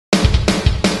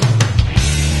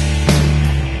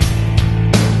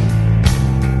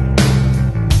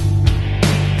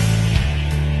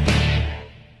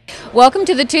Welcome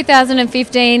to the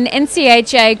 2015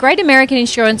 NCHA Great American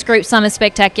Insurance Group Summer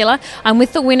Spectacular. I'm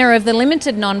with the winner of the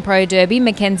Limited Non-Pro Derby,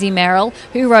 Mckenzie Merrill,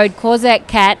 who rode Kausac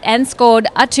Kat and scored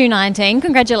a 2:19.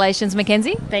 Congratulations,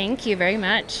 Mckenzie. Thank you very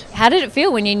much. How did it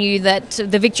feel when you knew that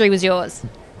the victory was yours?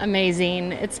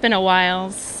 Amazing. It's been a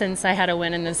while since I had a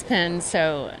win in this pen,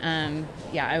 so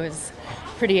I was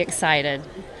pretty excited.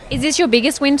 Is this your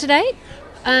biggest win to date?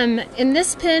 In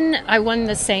this pin, I won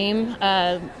the same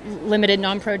limited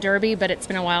non-pro derby, but it's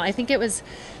been a while. I think it was,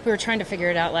 we were trying to figure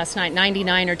it out last night,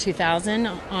 99 or 2000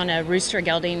 on a rooster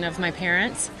gelding of my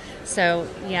parents. So,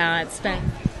 yeah,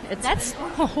 that's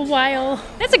a while.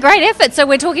 That's a great effort. So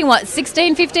we're talking, what,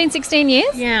 16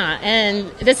 years? Yeah, and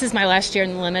this is my last year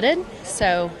in the limited,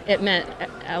 so it meant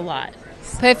a lot.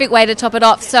 Perfect way to top it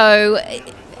off. So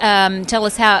tell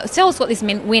us what this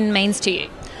win means to you.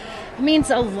 It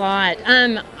means a lot.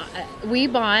 We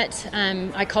bought,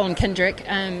 I call him Kendrick,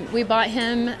 we bought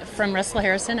him from Russell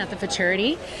Harrison at the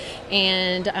Futurity,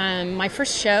 and my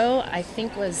first show, I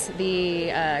think, was the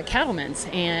Cattlemen's,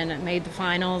 and made the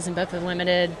finals in both the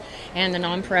limited and the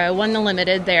non-pro, won the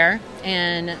limited there,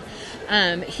 and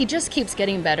he just keeps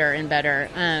getting better and better,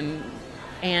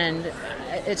 and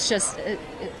it's just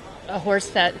a horse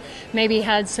that maybe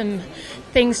had some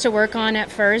things to work on at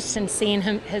first, and seeing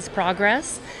his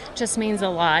progress just means a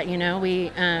lot. You know,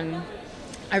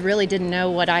 I really didn't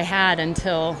know what I had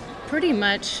until pretty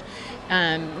much,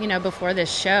 before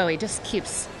this show. He just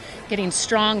keeps getting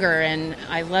stronger, and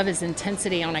I love his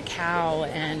intensity on a cow,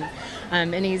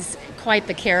 and he's quite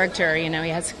the character. You know, he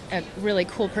has a really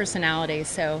cool personality.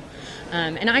 So,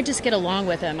 and I just get along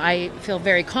with him. I feel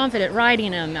very confident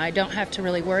riding him. I don't have to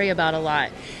really worry about a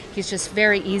lot. He's just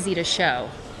very easy to show.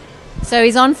 So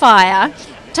he's on fire.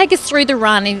 Take us through the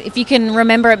run. If you can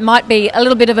remember, it might be a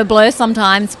little bit of a blur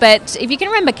sometimes, but if you can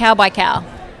remember cow by cow.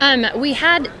 We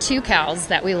had two cows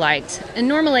that we liked. And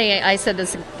normally, I said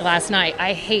this last night,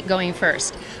 I hate going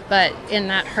first. But in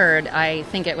that herd, I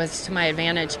think it was to my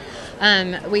advantage.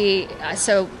 We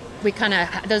kind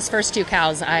of, those first two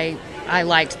cows I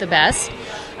liked the best.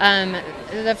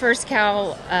 The first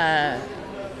cow,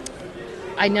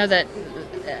 I know that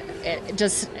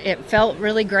it felt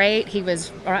really great. He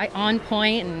was right on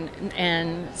point,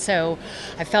 and so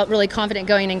I felt really confident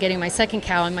going and getting my second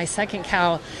cow, and my second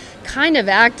cow kind of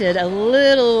acted a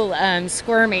little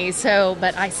squirmy,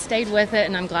 but I stayed with it,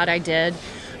 and I'm glad I did.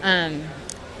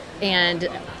 And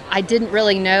I didn't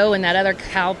really know when that other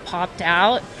cow popped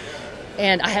out,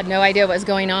 and I had no idea what was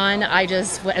going on.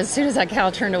 As soon as that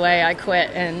cow turned away, I quit,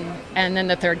 and then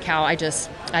the third cow, I just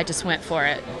went for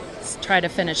it, try to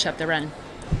finish up the run.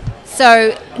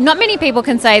 So not many people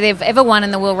can say they've ever won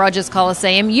in the Will Rogers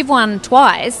Coliseum. You've won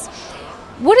twice.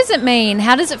 What does it mean?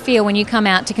 How does it feel when you come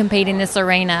out to compete in this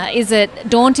arena? Is it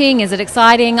daunting? Is it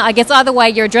exciting? I guess either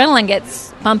way, your adrenaline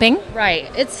gets pumping. Right.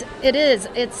 It is.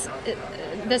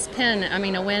 This pen, I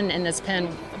mean, a win in this pen,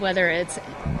 whether it's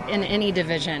in any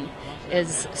division,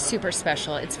 is super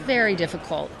special. It's very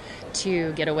difficult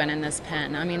to get a win in this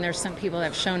pen. I mean, there's some people that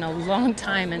have shown a long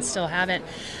time and still haven't,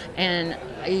 and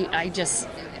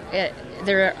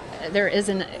there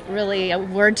isn't really a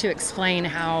word to explain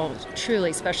how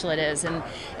truly special it is, and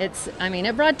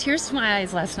it brought tears to my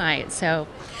eyes last night. So,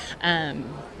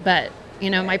 but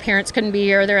my parents couldn't be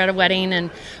here; they're at a wedding,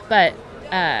 but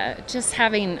just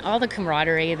having all the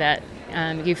camaraderie that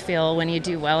you feel when you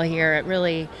do well here,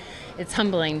 it's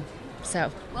humbling.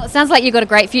 So, well, it sounds like you've got a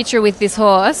great future with this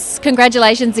horse.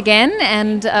 Congratulations again,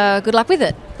 and good luck with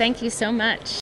it. Thank you so much.